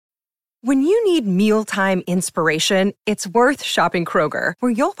When you need mealtime inspiration, it's worth shopping Kroger,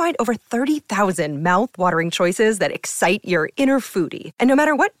 where you'll find over 30,000 mouth-watering choices that excite your inner foodie. And no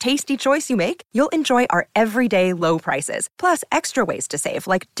matter what tasty choice you make, you'll enjoy our everyday low prices, plus extra ways to save,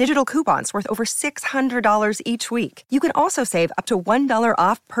 like digital coupons worth over $600 each week. You can also save up to $1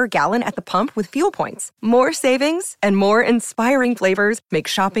 off per gallon at the pump with fuel points. More savings and more inspiring flavors make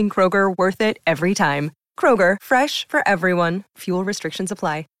shopping Kroger worth it every time. Kroger, fresh for everyone. Fuel restrictions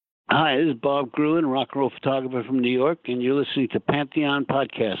apply. Hi, this is Bob Gruen, rock and roll photographer from New York, and you're listening to Pantheon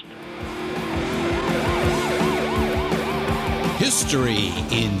Podcast. History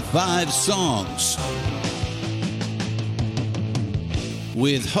in 5 Songs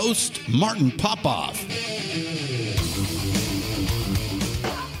with host Martin Popoff.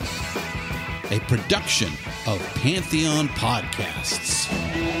 A production of Pantheon Podcasts.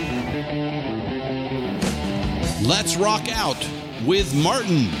 Let's rock out with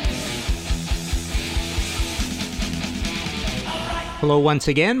Martin. Hello once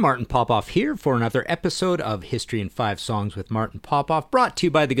again, Martin Popoff here for another episode of History in 5 Songs with Martin Popoff, brought to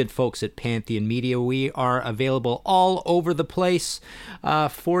you by the good folks at Pantheon Media. We are available all over the place,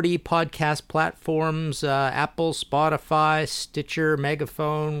 40 podcast platforms, Apple, Spotify, Stitcher,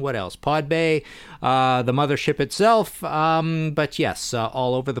 Megaphone, what else? Podbay, the mothership itself, but yes,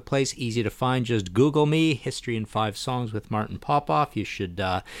 all over the place, easy to find. Just Google me, History in 5 Songs with Martin Popoff. You should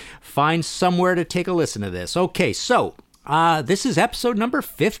find somewhere to take a listen to this. Okay, so this is episode number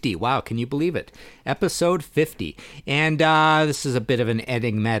 50. Wow, can you believe it? Episode 50. And this is a bit of an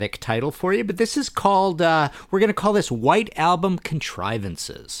enigmatic title for you, but this is called, we're going to call this White Album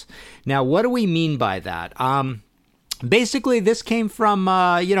Contrivances. Now, what do we mean by that? Basically, this came from,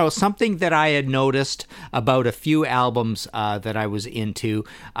 something that I had noticed about a few albums that I was into.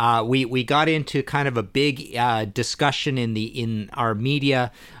 We got into kind of a big discussion in our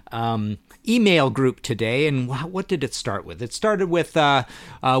media email group today, and what did it start with? It started with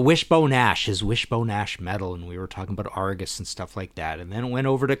Wishbone Ash, his Wishbone Ash metal, and we were talking about Argus and stuff like that, and then it went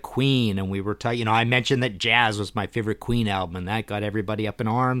over to Queen, and we were talking, I mentioned that Jazz was my favorite Queen album, and that got everybody up in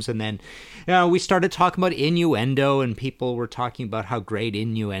arms, and then we started talking about Innuendo, and people were talking about how great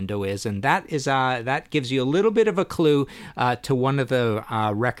Innuendo is, and that gives you a little bit of a clue to one of the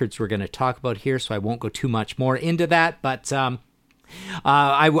records we're going to talk about here, so I won't go too much more into that, but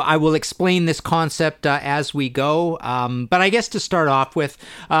I will explain this concept as we go, but I guess to start off with,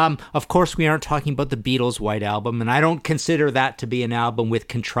 of course we aren't talking about the Beatles' White Album, and I don't consider that to be an album with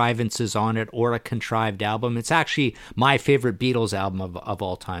contrivances on it or a contrived album. It's actually my favorite Beatles album of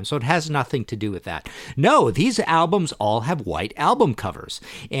all time, so it has nothing to do with that. No, these albums all have white album covers,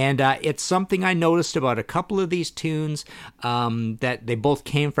 and it's something I noticed about a couple of these tunes, that they both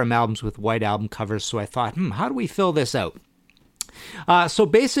came from albums with white album covers, so I thought, how do we fill this out? So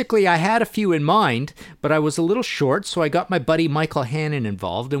basically, I had a few in mind, but I was a little short, so I got my buddy Michael Hannon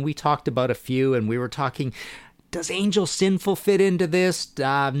involved, and we talked about a few, and we were talking, does Angel Sinful fit into this?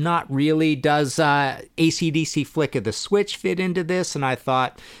 Not really. Does AC/DC Flick of the Switch fit into this? And I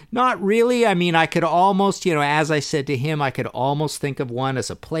thought, not really. I mean, I could almost, as I said to him, I could almost think of one as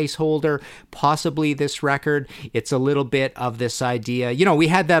a placeholder, possibly this record. It's a little bit of this idea. We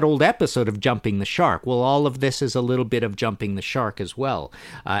had that old episode of Jumping the Shark. Well, all of this is a little bit of Jumping the Shark as well,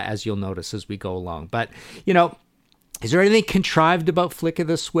 as you'll notice as we go along. But, is there anything contrived about Flick of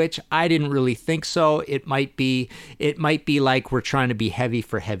the Switch? I didn't really think so. It might be like we're trying to be heavy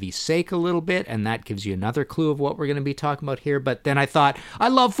for heavy's sake a little bit, and that gives you another clue of what we're going to be talking about here. But then I thought, I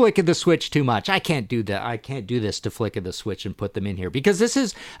love Flick of the Switch too much. I can't do that. I can't do this to Flick of the Switch and put them in here, because this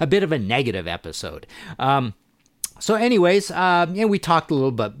is a bit of a negative episode. So anyways, we talked a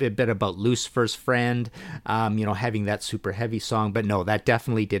little bit about Lucifer's Friend, having that super heavy song, but no, that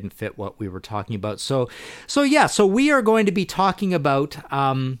definitely didn't fit what we were talking about. So we are going to be talking about,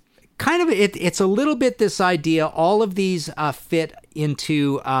 it's a little bit this idea, all of these fit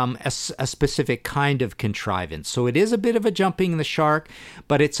into a specific kind of contrivance. So it is a bit of a jumping the shark,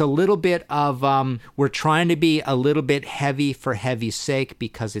 but it's a little bit of, we're trying to be a little bit heavy for heavy's sake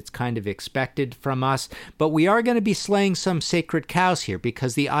because it's kind of expected from us, but we are going to be slaying some sacred cows here,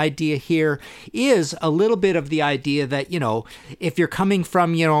 because the idea here is a little bit of the idea that, if you're coming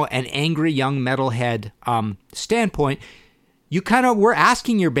from, an angry young metalhead standpoint, you kind of were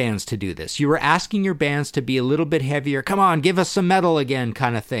asking your bands to do this. You were asking your bands to be a little bit heavier. Come on, give us some metal again,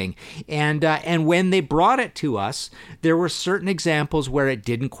 kind of thing. And when they brought it to us, there were certain examples where it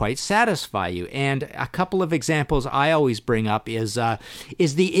didn't quite satisfy you. And a couple of examples I always bring up is the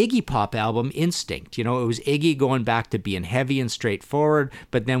Iggy Pop album Instinct. It was Iggy going back to being heavy and straightforward,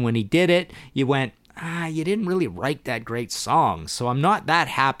 but then when he did it, you went, you didn't really write that great song. So I'm not that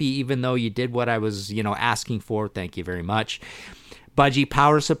happy, even though you did what I was, asking for. Thank you very much. Budgie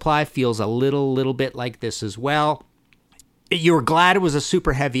Power Supply feels a little bit like this as well. You were glad it was a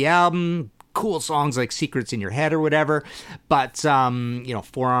super heavy album. Cool songs like Secrets in Your Head or whatever. But,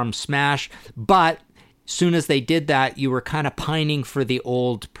 Forearm Smash. But soon as they did that, you were kind of pining for the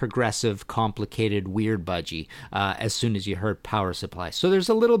old, progressive, complicated, weird Budgie as soon as you heard Power Supply. So there's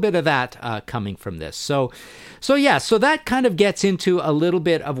a little bit of that coming from this. So that kind of gets into a little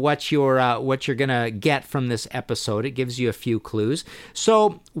bit of what you're gonna get from this episode. It gives you a few clues.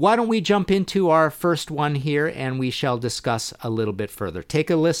 So why don't we jump into our first one here, and we shall discuss a little bit further. Take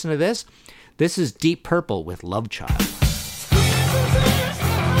a listen to this. This is Deep Purple with Love Child.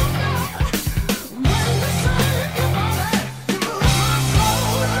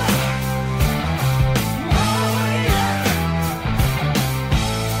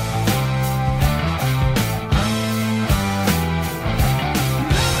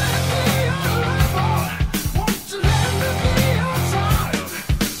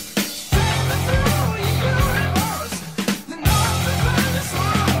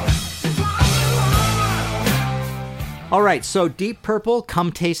 All right, so Deep Purple,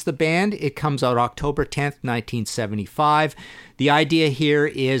 Come Taste the Band. It comes out October 10th, 1975. The idea here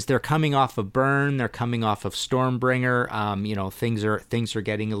is they're coming off of Burn, they're coming off of Stormbringer. Things are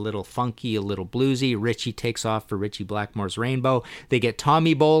getting a little funky, a little bluesy. Richie takes off for Ritchie Blackmore's Rainbow. They get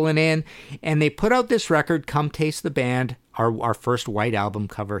Tommy Bolin in, and they put out this record, Come Taste the Band, our first white album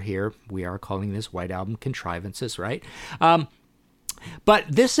cover here. We are calling this White Album Contrivances, right? But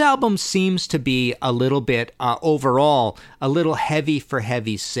this album seems to be a little bit, overall, a little heavy for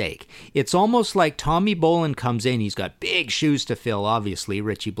heavy's sake. It's almost like Tommy Bolin comes in. He's got big shoes to fill, obviously,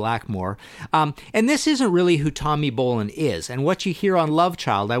 Ritchie Blackmore. And this isn't really who Tommy Bolin is. And what you hear on Love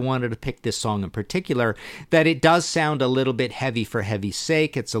Child, I wanted to pick this song in particular, that it does sound a little bit heavy for heavy's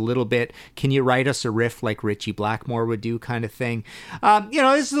sake. It's a little bit, can you write us a riff like Ritchie Blackmore would do kind of thing.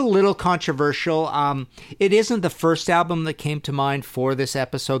 This is a little controversial. It isn't the first album that came to mind for this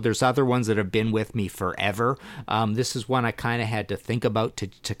episode. There's other ones that have been with me forever. This is one I kind of had to think about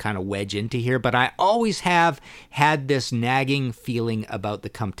to kind of wedge into here, but I always have had this nagging feeling about the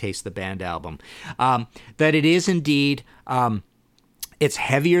Come Taste the Band album, that it is indeed it's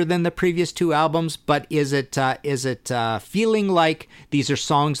heavier than the previous two albums, but is it feeling like these are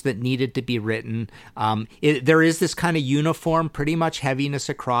songs that needed to be written? There is this kind of uniform, pretty much heaviness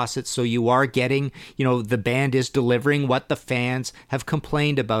across it, so you are getting, the band is delivering what the fans have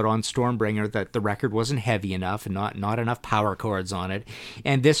complained about on Stormbringer, that the record wasn't heavy enough and not enough power chords on it.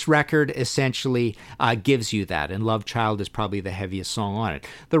 And this record essentially gives you that, and Love Child is probably the heaviest song on it.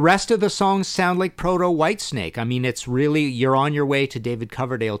 The rest of the songs sound like proto-Whitesnake. I mean, it's really, you're on your way to David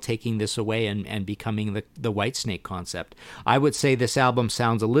Coverdale taking this away and becoming the Whitesnake concept. I would say this album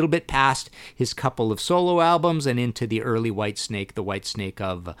sounds a little bit past his couple of solo albums and into the early Whitesnake, the Whitesnake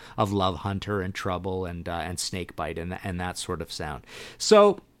of Love Hunter and Trouble and Snakebite and that sort of sound.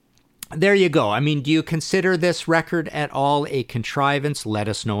 So there you go. I mean, do you consider this record at all a contrivance? Let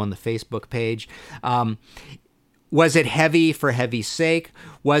us know on the Facebook page. Was it heavy for heavy's sake?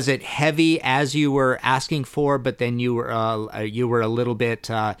 Was it heavy as you were asking for, but then you were a little bit,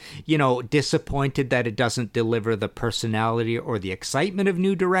 disappointed that it doesn't deliver the personality or the excitement of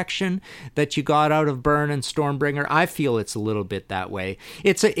New Direction that you got out of Burn and Stormbringer? I feel it's a little bit that way.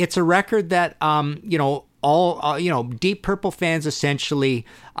 It's a record that, Deep Purple fans essentially,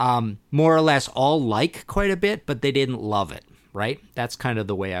 more or less all like quite a bit, but they didn't love it. Right? That's kind of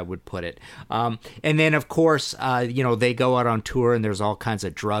the way I would put it. And then, of course, they go out on tour and there's all kinds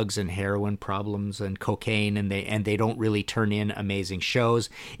of drugs and heroin problems and cocaine, and they don't really turn in amazing shows,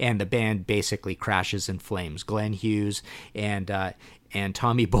 and the band basically crashes in flames. Glenn Hughes and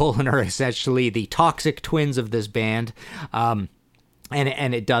Tommy Bolin are essentially the toxic twins of this band.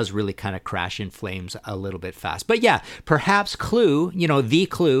 And it does really kind of crash in flames a little bit fast. But yeah, perhaps the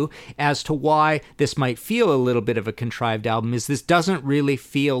clue as to why this might feel a little bit of a contrived album is this doesn't really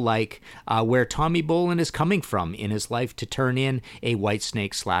feel like where Tommy Bolin is coming from in his life to turn in a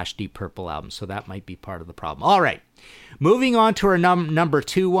Whitesnake / Deep Purple album. So that might be part of the problem. All right, moving on to our number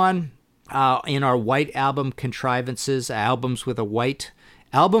 2 one in our white album contrivances, albums with a white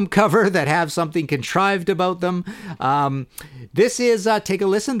album cover that have something contrived about them. This is, take a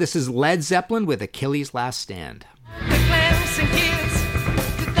listen, this is Led Zeppelin with Achilles' Last Stand.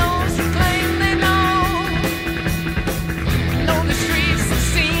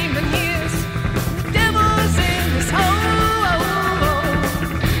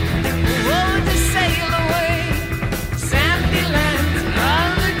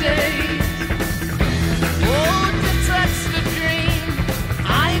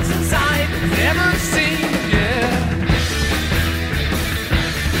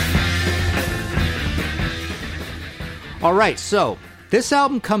 All right, so this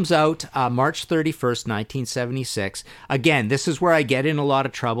album comes out March 31st, 1976. Again, this is where I get in a lot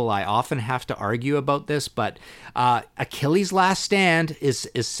of trouble. I often have to argue about this, but Achilles' Last Stand is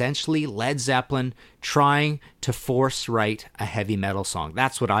essentially Led Zeppelin trying to force write a heavy metal song.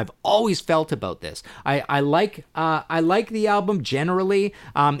 That's what I've always felt about this. I like the album generally.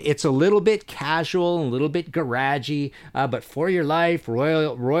 It's a little bit casual, a little bit garagey, but For Your Life,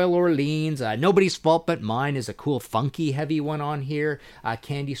 Royal Orleans, Nobody's Fault But Mine is a cool funky heavy one on here.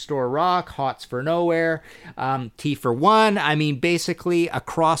 Candy Store Rock, Hots for Nowhere, T for One. I mean, basically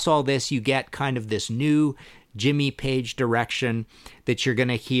across all this, you get kind of this new Jimmy Page direction that you're going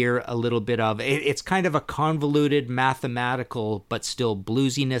to hear a little bit of. It's kind of a convoluted mathematical but still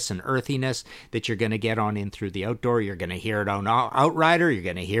bluesiness and earthiness that you're going to get on In Through the Outdoor. You're going to hear it on Outrider. You're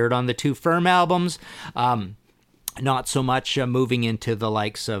going to hear it on the Too Firm albums. Not so much moving into the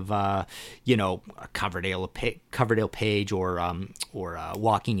likes of, Coverdale Page or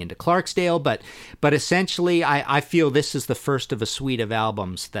Walking into Clarksdale, but essentially, I feel this is the first of a suite of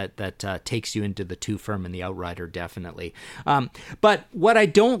albums that takes you into the Too Firm and the Outrider, definitely. But what I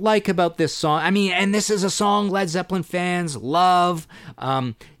don't like about this song, I mean, and this is a song Led Zeppelin fans love.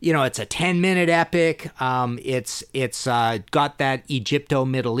 It's a 10-minute epic. It's got that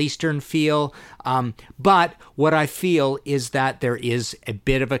Egypto-Middle Eastern feel. But what I feel is that there is a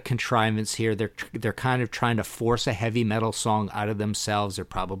bit of a contrivance here. They're kind of trying to force a heavy metal song out of themselves. They're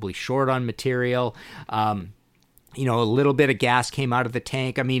probably short on material. A little bit of gas came out of the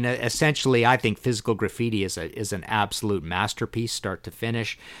tank. I mean, essentially, I think Physical Graffiti is an absolute masterpiece, start to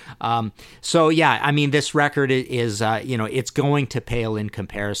finish. So yeah, I mean, this record is, it's going to pale in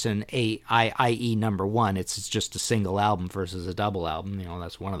comparison. i.e. number one, it's just a single album versus a double album.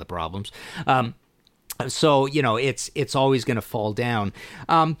 That's one of the problems. So, it's always going to fall down.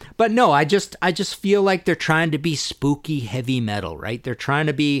 But no, I just feel like they're trying to be spooky heavy metal, right? They're trying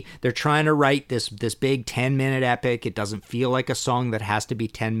to write this big 10-minute epic. It doesn't feel like a song that has to be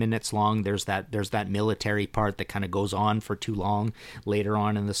 10 minutes long. There's that military part that kind of goes on for too long later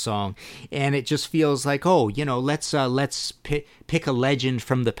on in the song. And it just feels like, let's pick a legend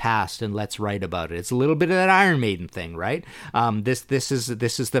from the past and let's write about it. It's a little bit of that Iron Maiden thing, right? This is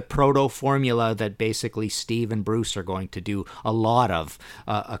the proto formula that basically Steve and Bruce are going to do a lot of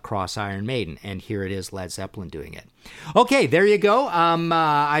across Iron Maiden, and here it is, Led Zeppelin doing it. Okay, there you go.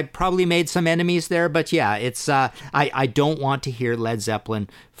 I probably made some enemies there, but yeah, it's I don't want to hear Led Zeppelin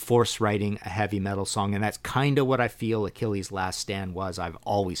force writing a heavy metal song, and that's kind of what I feel Achilles' Last Stand was. I've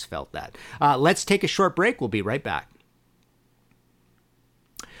always felt that. Let's take a short break. We'll be right back.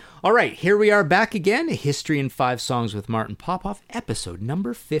 All right, here we are back again. A History in 5 Songs with Martin Popoff, episode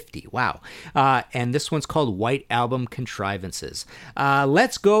number 50. Wow. And this one's called White Album Contrivances.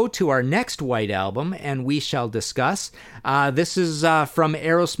 Let's go to our next White Album, and we shall discuss. This is from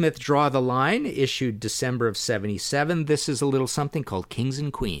Aerosmith Draw the Line, issued December of 77. This is a little something called Kings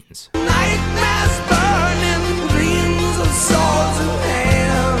and Queens. Nightmares burning, dreams of swords in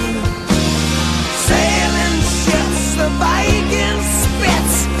hand. Sailing ships, the Vikings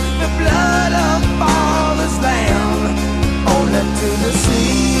spits the blood of father's land, only to the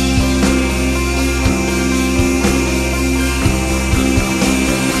sea.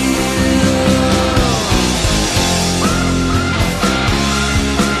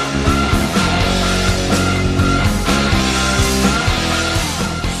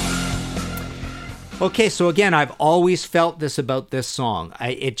 Okay, so again, I've always felt this about this song.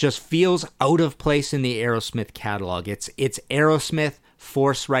 It just feels out of place in the Aerosmith catalog. It's Aerosmith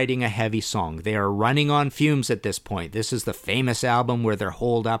force writing a heavy song. They are running on fumes at this point. This is the famous album where they're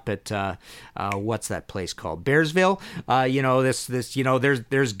holed up at what's that place called? Bearsville.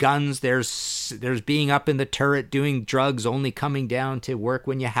 There's guns. There's being up in the turret, doing drugs, only coming down to work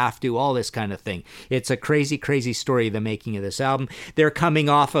when you have to. All this kind of thing. It's a crazy, crazy story. The making of this album. They're coming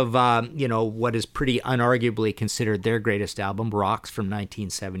off of what is pretty unarguably considered their greatest album, Rocks from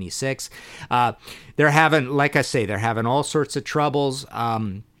 1976. They're having all sorts of troubles.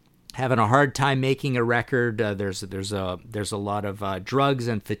 Having a hard time making a record. There's a lot of drugs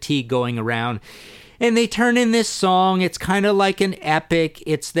and fatigue going around, and they turn in this song. It's kind of like an epic.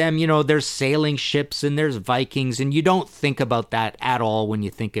 It's them, there's sailing ships and there's Vikings, and you don't think about that at all when you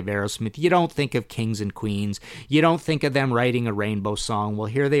think of Aerosmith. You don't think of Kings and Queens. You don't think of them writing a rainbow song. Well,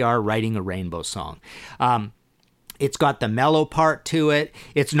 here they are writing a rainbow song. It's got the mellow part to it.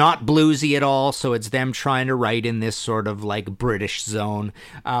 It's not bluesy at all, so it's them trying to write in this sort of like British zone.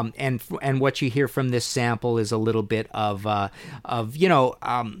 And what you hear from this sample is a little bit of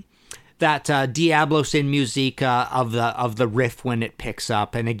Diablos in Musica of the riff when it picks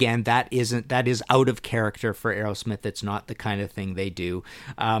up. And again, that is out of character for Aerosmith. It's not the kind of thing they do.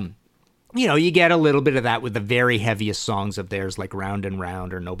 You get a little bit of that with the very heaviest songs of theirs, like Round and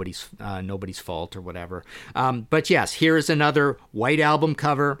Round or Nobody's Fault or whatever. But yes, here is another White Album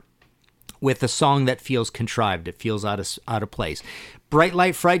cover with a song that feels contrived. It feels out of place. Bright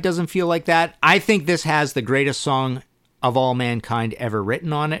Light Fright doesn't feel like that. I think this has the greatest song of all mankind ever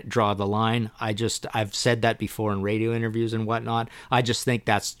written on it, Draw the Line. I've said that before in radio interviews and whatnot. I just think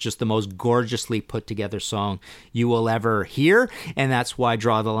that's just the most gorgeously put together song you will ever hear, and that's why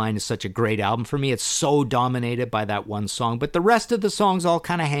Draw the Line is such a great album for me. It's so dominated by that one song, but the rest of the songs all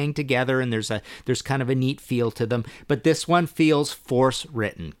kind of hang together, and there's kind of a neat feel to them, but this one feels force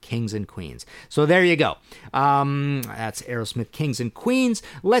written, Kings and Queens. So there you go. That's Aerosmith, Kings and Queens.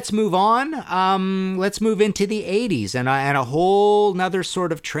 Let's move on. Let's move into the 80s, and a whole nother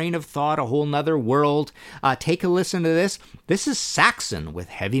sort of train of thought, a whole nother world. Take a listen to this. This is Saxon with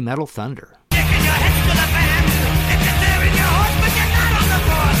Heavy Metal Thunder.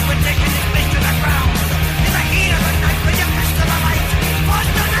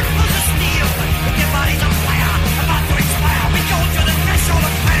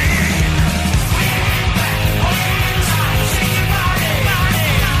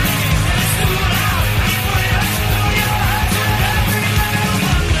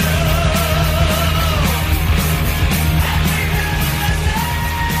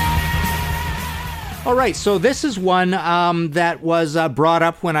 All right, so this is one that was brought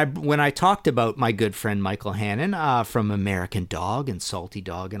up when I talked about my good friend Michael Hannon from American Dog and Salty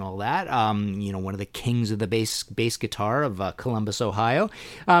Dog and all that. One of the kings of the bass guitar of Columbus, Ohio.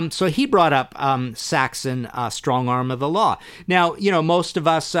 So he brought up Saxon, Strong Arm of the Law. Now, most of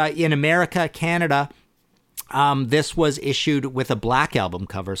us in America, Canada, this was issued with a black album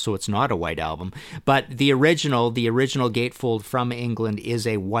cover, so it's not a white album. But the original Gatefold from England is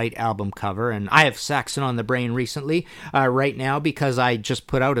a white album cover, and I have Saxon on the brain recently, right now, because I just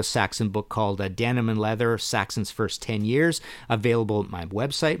put out a Saxon book called Denim and Leather, Saxon's First 10 Years, available at my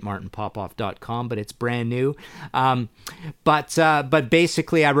website, martinpopoff.com, but it's brand new. But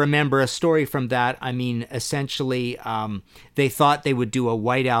basically, I remember a story from that. I mean, essentially, they thought they would do a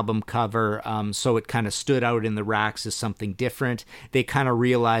white album cover, so it kind of stood out in the racks as something different. They kind of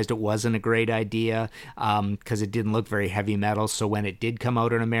realized it wasn't a great idea because it didn't look very heavy metal. So when it did come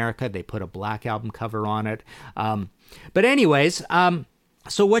out in America, they put a black album cover on it. But anyways,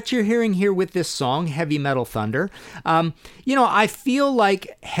 so what you're hearing here with this song, Heavy Metal Thunder, I feel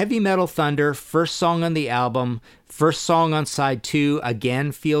like Heavy Metal Thunder, first song on the album, first song on side 2,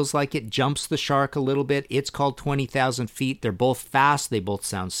 again, feels like it jumps the shark a little bit. It's called 20,000 Feet. They're both fast. They both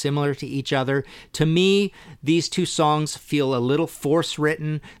sound similar to each other. To me, these two songs feel a little force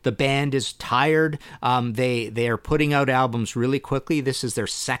written. The band is tired. They are putting out albums really quickly. This is their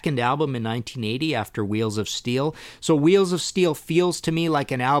second album in 1980 after Wheels of Steel. So Wheels of Steel feels to me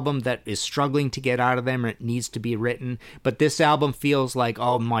like an album that is struggling to get out of them. It needs to be written. But this album feels like,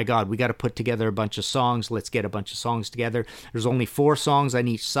 oh my God, we got to put together a bunch of songs. Let's get a bunch of songs together. There's only 4 songs on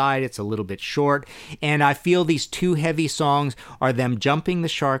each side. It's a little bit short. And I feel these two heavy songs are them jumping the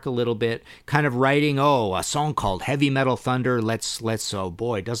shark a little bit, kind of writing, a song called Heavy Metal Thunder. Let's, oh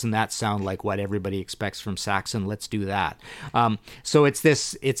boy, doesn't that sound like what everybody expects from Saxon? Let's do that. So it's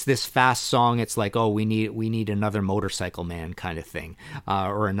this fast song. It's like, we need another Motorcycle Man kind of thing,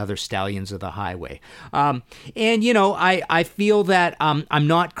 or another Stallions of the Highway. I feel that I'm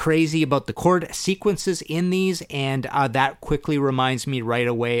not crazy about the chord sequences in these, and that quickly reminds me right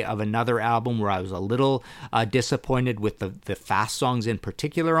away of another album where I was a little disappointed with the fast songs in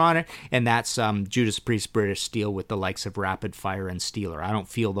particular on it, and that's Judas Priest, British Steel, with the likes of Rapid Fire and Steeler. I don't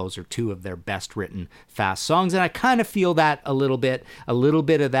feel those are two of their best written fast songs, and I kind of feel that a little bit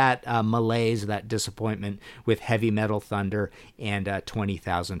of that malaise, that disappointment with Heavy Metal Thunder and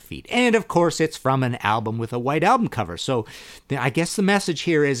 20,000 Feet. And of course, it's from an album with a white album cover. So I guess the message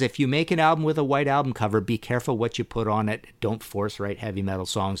here is, if you make an album with a white album cover, be careful what you put on it. Don't force write heavy metal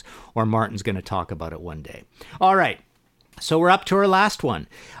songs, or Martin's going to talk about it one day. All right. So we're up to our last one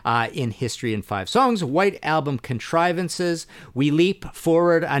in History in 5 Songs, White Album Contrivances. We leap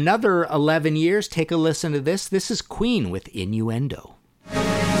forward another 11 years. Take a listen to this. This is Queen with Innuendo.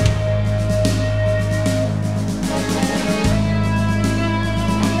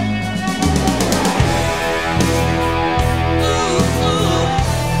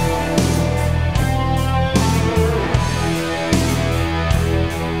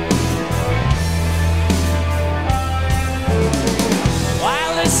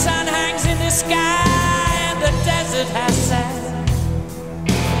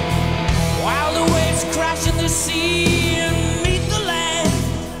 sea and meet the land.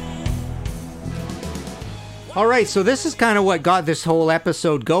 All right, so this is kind of what got this whole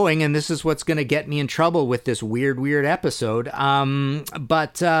episode going, and this is what's going to get me in trouble with this weird episode.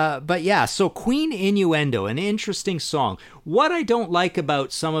 But yeah, so Queen Innuendo, an interesting song. What I don't like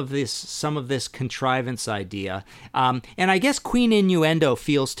about some of this contrivance idea, and I guess Queen Innuendo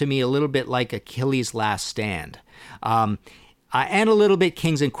feels to me a little bit like Achilles' Last Stand. And a little bit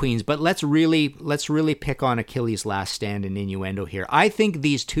Kings and Queens, but let's really pick on Achilles' Last Stand and Innuendo here. I think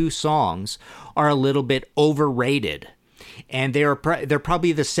these two songs are a little bit overrated, and they're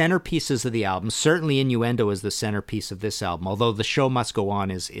probably the centerpieces of the album. Certainly Innuendo is the centerpiece of this album, although The Show Must Go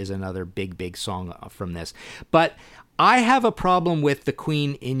On is another big song from this. But I have a problem with the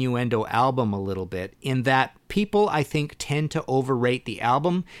Queen Innuendo album a little bit in that people, I think, tend to overrate the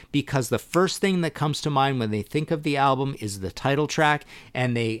album because the first thing that comes to mind when they think of the album is the title track,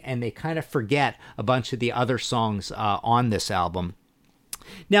 and they kind of forget a bunch of the other songs on this album.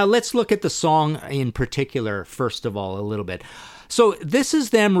 Now, let's look at the song in particular, first of all, a little bit. So this is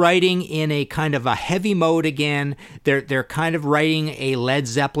them writing in a kind of a heavy mode again. They're kind of writing a Led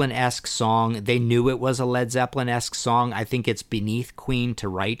Zeppelin-esque song. They knew it was a Led Zeppelin-esque song. I think it's beneath Queen to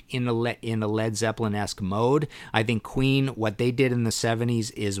write in a Led Zeppelin-esque mode. I think Queen, what they did in the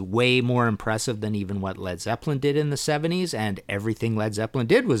 70s is way more impressive than even what Led Zeppelin did in the 70s, and everything Led Zeppelin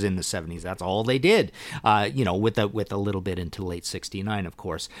did was in the 70s. That's all they did, with a little bit into late 69, of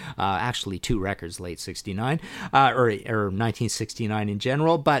course. Actually, 2 records late 69, or 1969 in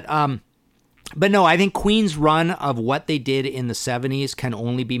general, but no, I think Queen's run of what they did in the 70s can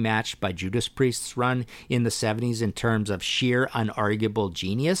only be matched by Judas Priest's run in the 70s in terms of sheer unarguable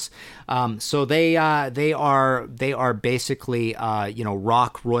genius. So they are basically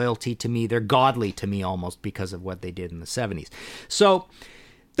rock royalty to me. They're godly to me almost because of what they did in the 70s. So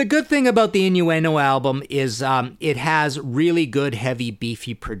the good thing about the Innuendo album is it has really good, heavy,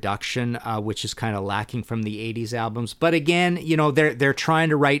 beefy production, which is kind of lacking from the 80s albums. But again, they're trying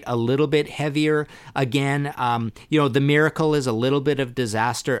to write a little bit heavier. Again, The Miracle is a little bit of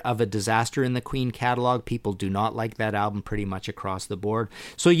a disaster in the Queen catalog. People do not like that album pretty much across the board.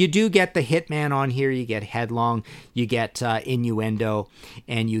 So you do get the Hitman on here. You get Headlong. You get Innuendo,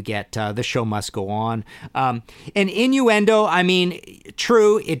 and you get The Show Must Go On. And Innuendo, I mean,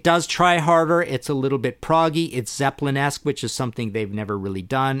 true. It does try harder. It's a little bit proggy. It's Zeppelin-esque, which is something they've never really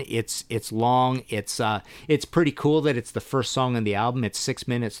done. It's long. It's pretty cool that it's the first song on the album. It's 6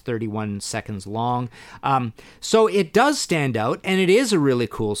 minutes, 31 seconds long. So it does stand out, and it is a really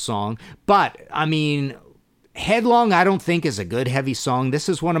cool song. But, I mean, Headlong, I don't think, is a good heavy song. This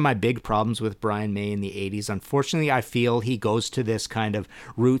is one of my big problems with Brian May in the 80s. Unfortunately, I feel he goes to this kind of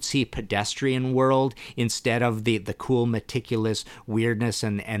rootsy pedestrian world instead of the cool, meticulous weirdness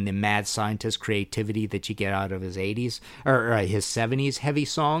and the mad scientist creativity that you get out of his 80s or his 70s heavy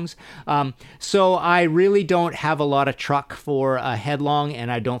songs. So I really don't have a lot of truck for Headlong,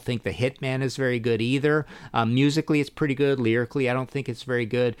 and I don't think the Hitman is very good either. Musically, it's pretty good. Lyrically, I don't think it's very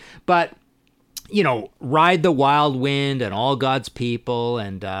good. But Ride the Wild Wind and All God's People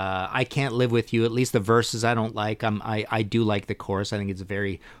and I Can't Live With You, at least the verses I don't like. I do like the chorus. I think it's a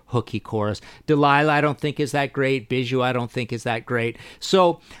very hooky chorus. Delilah I don't think is that great. Bijou I don't think is that great.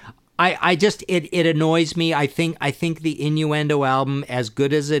 So I just it annoys me. I think the Innuendo album, as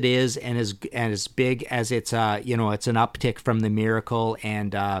good as it is and as big as it's it's an uptick from The Miracle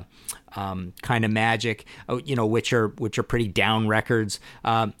and Kind of Magic, which are pretty down records.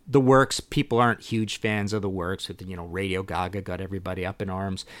 The Works, people aren't huge fans of The Works. With Radio Gaga got everybody up in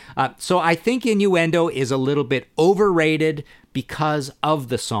arms. So I think Innuendo is a little bit overrated because of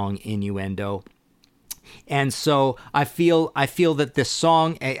the song Innuendo. And so I feel that this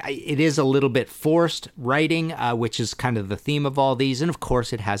song, it is a little bit forced writing, which is kind of the theme of all these. And of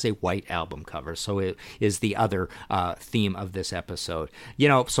course, it has a white album cover. So it is the other theme of this episode.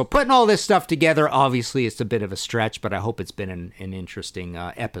 So putting all this stuff together, obviously it's a bit of a stretch, but I hope it's been an interesting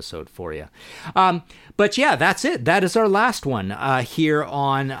episode for you. But yeah, that's it. That is our last one here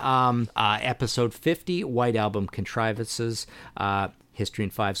on episode 50, White Album Contrivances. History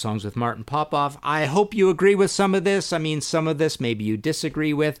in 5 Songs with Martin Popoff. I hope you agree with some of this. I mean, some of this maybe you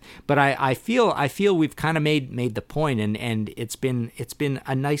disagree with, but I feel we've kind of made the point, and it's been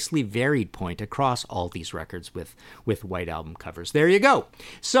a nicely varied point across all these records with white album covers. There you go.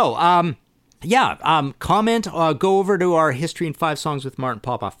 So, comment, go over to our History in 5 Songs with Martin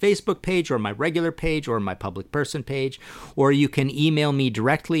Popoff Facebook page, or my regular page, or my public person page, or you can email me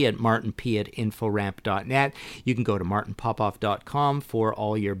directly at martinp@inforamp.net. You can go to martinpopoff.com for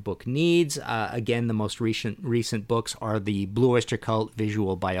all your book needs. Again, the most recent books are the Blue Oyster Cult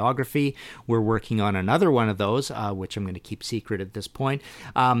visual biography. We're working on another one of those, which I'm going to keep secret at this point.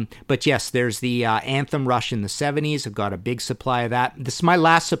 But yes, there's the Anthem Rush in the 70s. I've got a big supply of that. This is my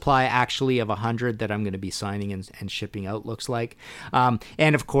last supply, actually, of 100 that I'm going to be signing and shipping out, looks like.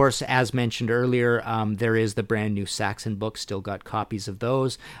 And of course, as mentioned earlier, there is the brand new Saxon book, still got copies of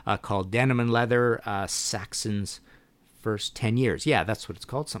those, called Denim and Leather, Saxon's First 10 Years. Yeah, that's what it's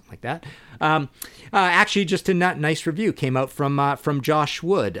called, something like that. Actually, just a nice review came out from Josh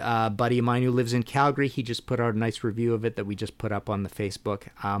Wood, a buddy of mine who lives in Calgary. He just put out a nice review of it that we just put up on the Facebook.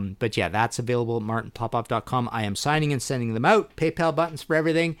 But yeah, that's available at martinpopoff.com. I am signing and sending them out. PayPal buttons for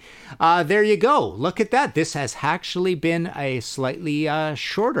everything. There you go. Look at that. This has actually been a slightly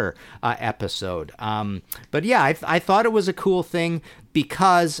shorter episode. But yeah, I thought it was a cool thing,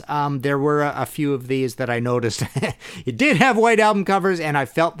 because there were a few of these that I noticed. It did have white album covers, and I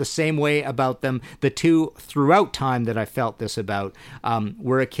felt the same way about them. The two throughout time that I felt this about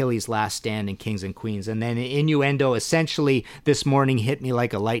were Achilles' Last Stand and Kings and Queens. And then Innuendo essentially this morning hit me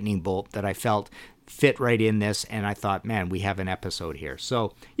like a lightning bolt that I felt fit right in this, and I thought, man, we have an episode here.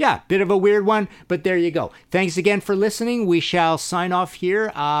 So yeah, bit of a weird one, but there you go. Thanks again for listening. We shall sign off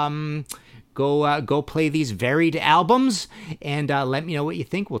here. Go play these varied albums, and let me know what you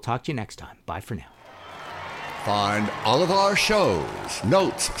think. We'll talk to you next time. Bye for now. Find all of our shows,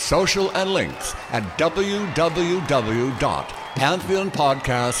 notes, social, and links at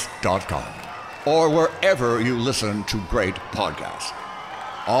www.pantheonpodcast.com or wherever you listen to great podcasts.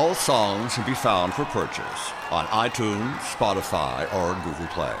 All songs can be found for purchase on iTunes, Spotify, or Google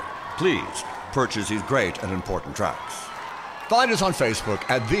Play. Please purchase these great and important tracks. Find us on Facebook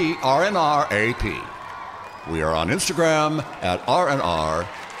at the RNRAP. We are on Instagram at RNR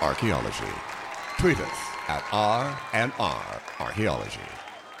Archaeology. Tweet us at RNR Archaeology.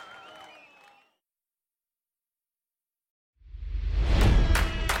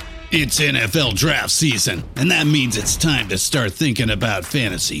 It's NFL draft season, and that means it's time to start thinking about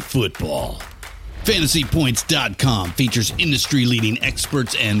fantasy football. FantasyPoints.com features industry-leading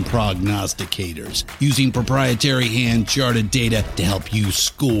experts and prognosticators using proprietary hand-charted data to help you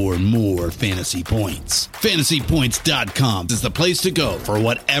score more fantasy points. FantasyPoints.com is the place to go for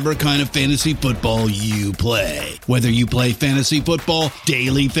whatever kind of fantasy football you play. Whether you play fantasy football,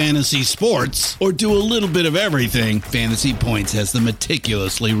 daily fantasy sports, or do a little bit of everything, Fantasy Points has the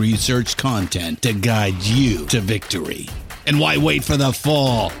meticulously researched content to guide you to victory. And why wait for the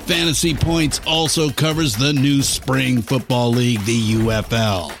fall? Fantasy Points also covers the new spring football league, the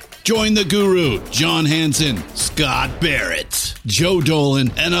UFL. Join the guru, John Hansen, Scott Barrett, Joe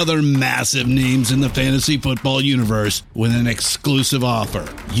Dolan, and other massive names in the fantasy football universe with an exclusive offer.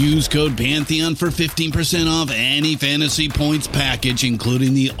 Use code Pantheon for 15% off any Fantasy Points package,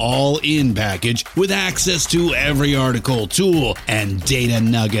 including the all-in package, with access to every article, tool, and data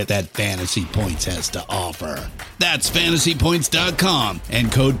nugget that Fantasy Points has to offer. That's FantasyPoints.com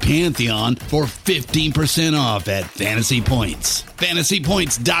and code Pantheon for 15% off at Fantasy Points.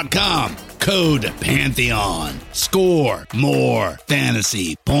 FantasyPoints.com, code Pantheon. Score more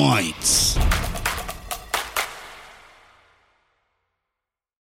fantasy points.